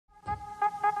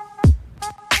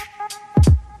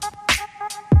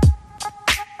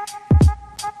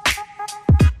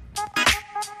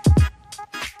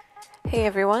Hey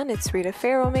everyone, it's Rita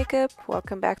Farrow Makeup.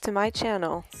 Welcome back to my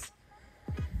channel.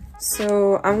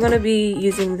 So I'm gonna be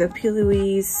using the P.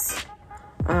 Louise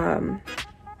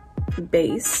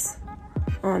base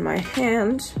on my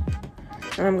hand,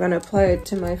 and I'm gonna apply it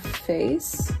to my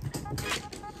face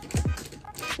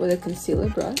with a concealer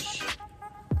brush.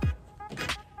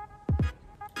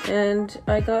 And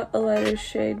I got a lighter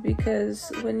shade because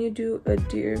when you do a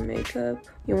deer makeup,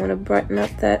 you want to brighten up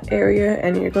that area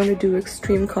and you're going to do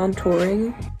extreme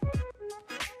contouring.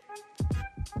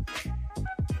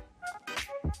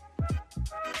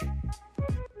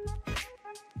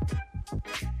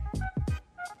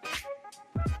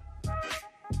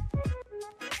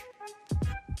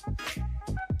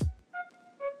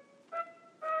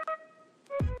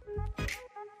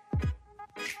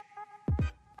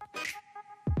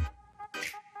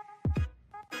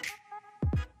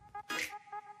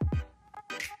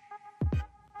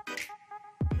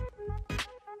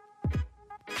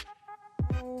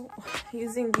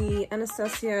 Using the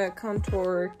Anastasia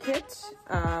contour kit,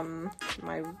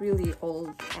 my really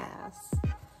old ass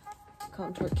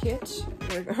contour kit,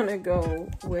 we're gonna go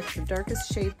with the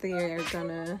darkest shade they're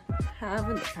gonna have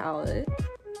in the palette,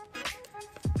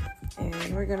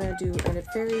 and we're gonna do a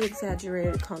very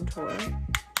exaggerated contour,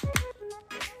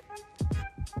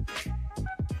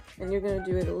 and you're gonna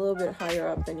do it a little bit higher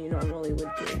up than you normally would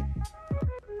do.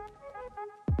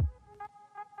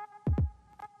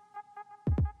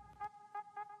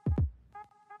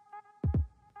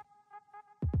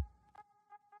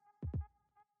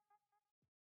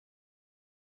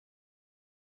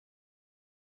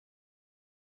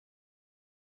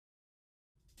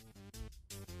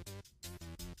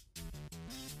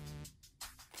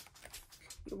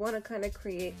 You want to kind of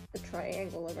create a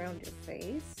triangle around your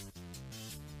face.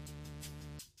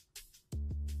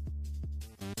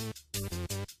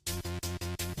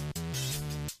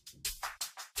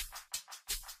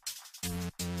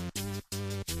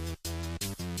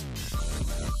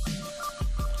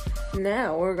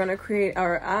 Now we're going to create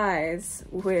our eyes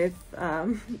with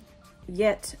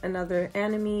yet another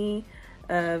enemy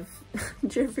of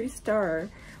Jeffree Star,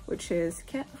 which is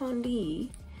Kat Von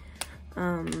D.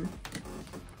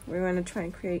 We're going to try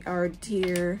and create our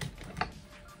deer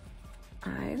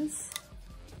eyes.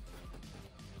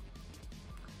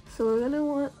 So we're going to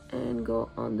want and go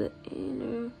on the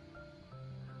inner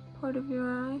part of your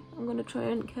eye. I'm going to try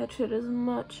and catch it as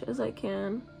much as I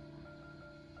can.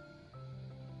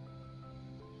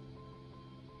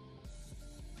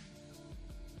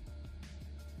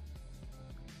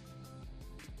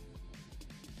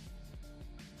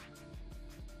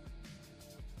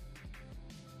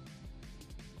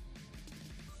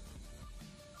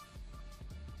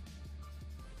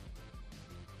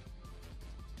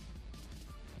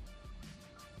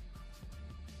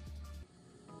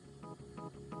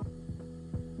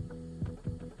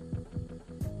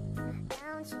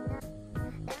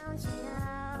 Don't you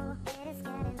know, it is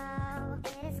getting hard,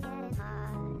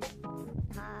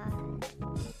 hard,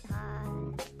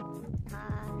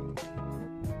 hard.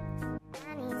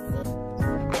 I need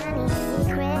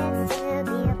secrets to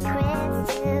be a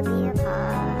prince, to be a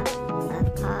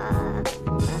part of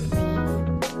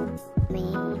me.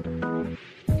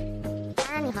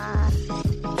 I need heart.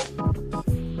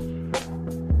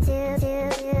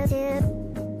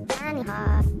 I need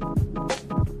heart.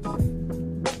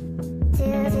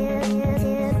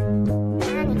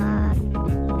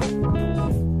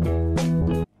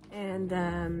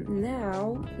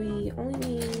 Now we only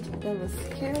need the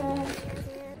mascara,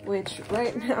 which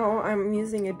right now I'm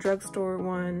using a drugstore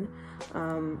one.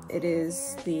 It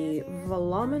is the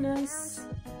Voluminous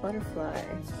Butterfly.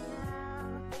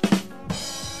 I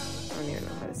don't even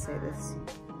know how to say this.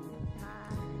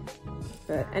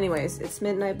 But anyways, it's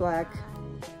Midnight Black,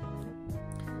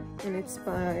 and it's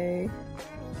by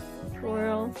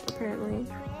L'Oreal, apparently,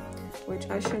 which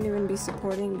I shouldn't even be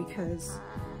supporting because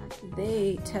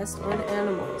they test on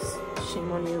animals.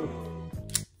 Shame on you.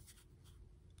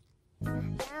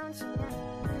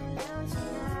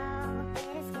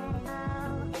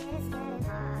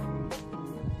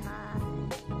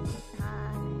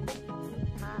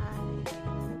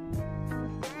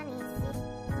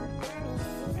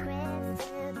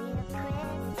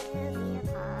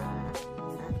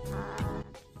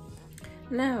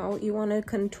 Now you want to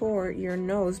contour your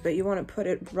nose, but you want to put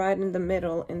it right in the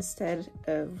middle instead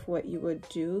of what you would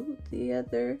do the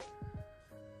other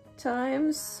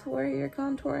times where you're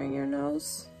contouring your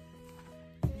nose,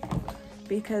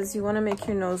 because you want to make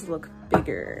your nose look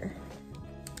bigger.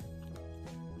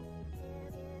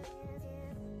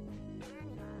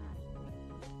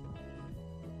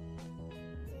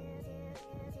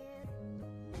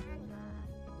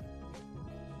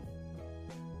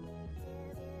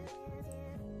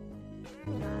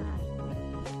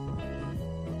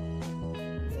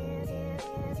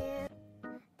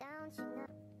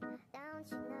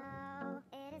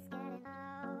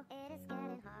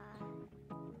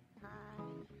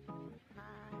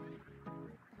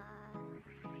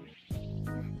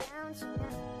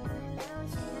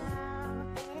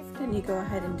 Then you go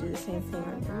ahead and do the same thing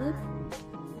on your lip.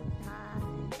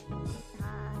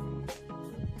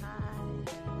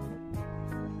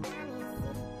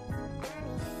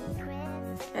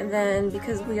 And then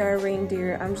because we are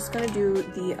reindeer, I'm just gonna do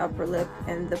the upper lip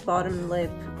and the bottom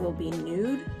lip will be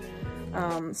nude.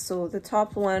 So the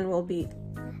top one will be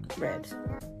red.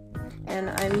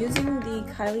 And I'm using the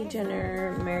Kylie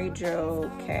Jenner Mary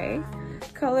Jo K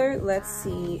color. Let's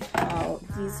see how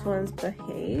these ones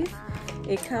behave.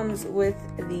 It comes with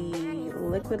the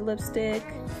liquid lipstick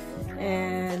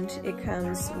and it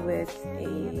comes with a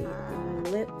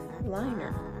lip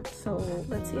liner. So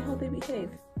let's see how they behave.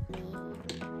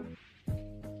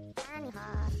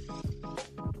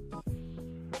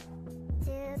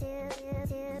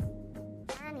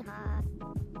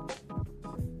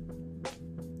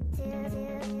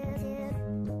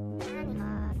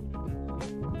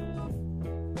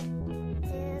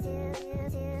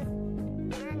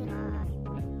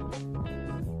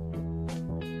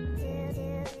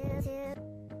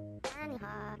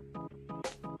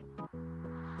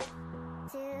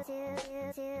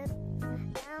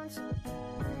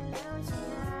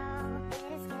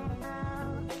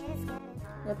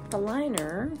 With the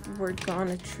liner, we're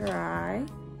gonna try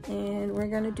and we're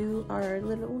gonna do our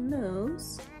little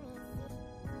nose.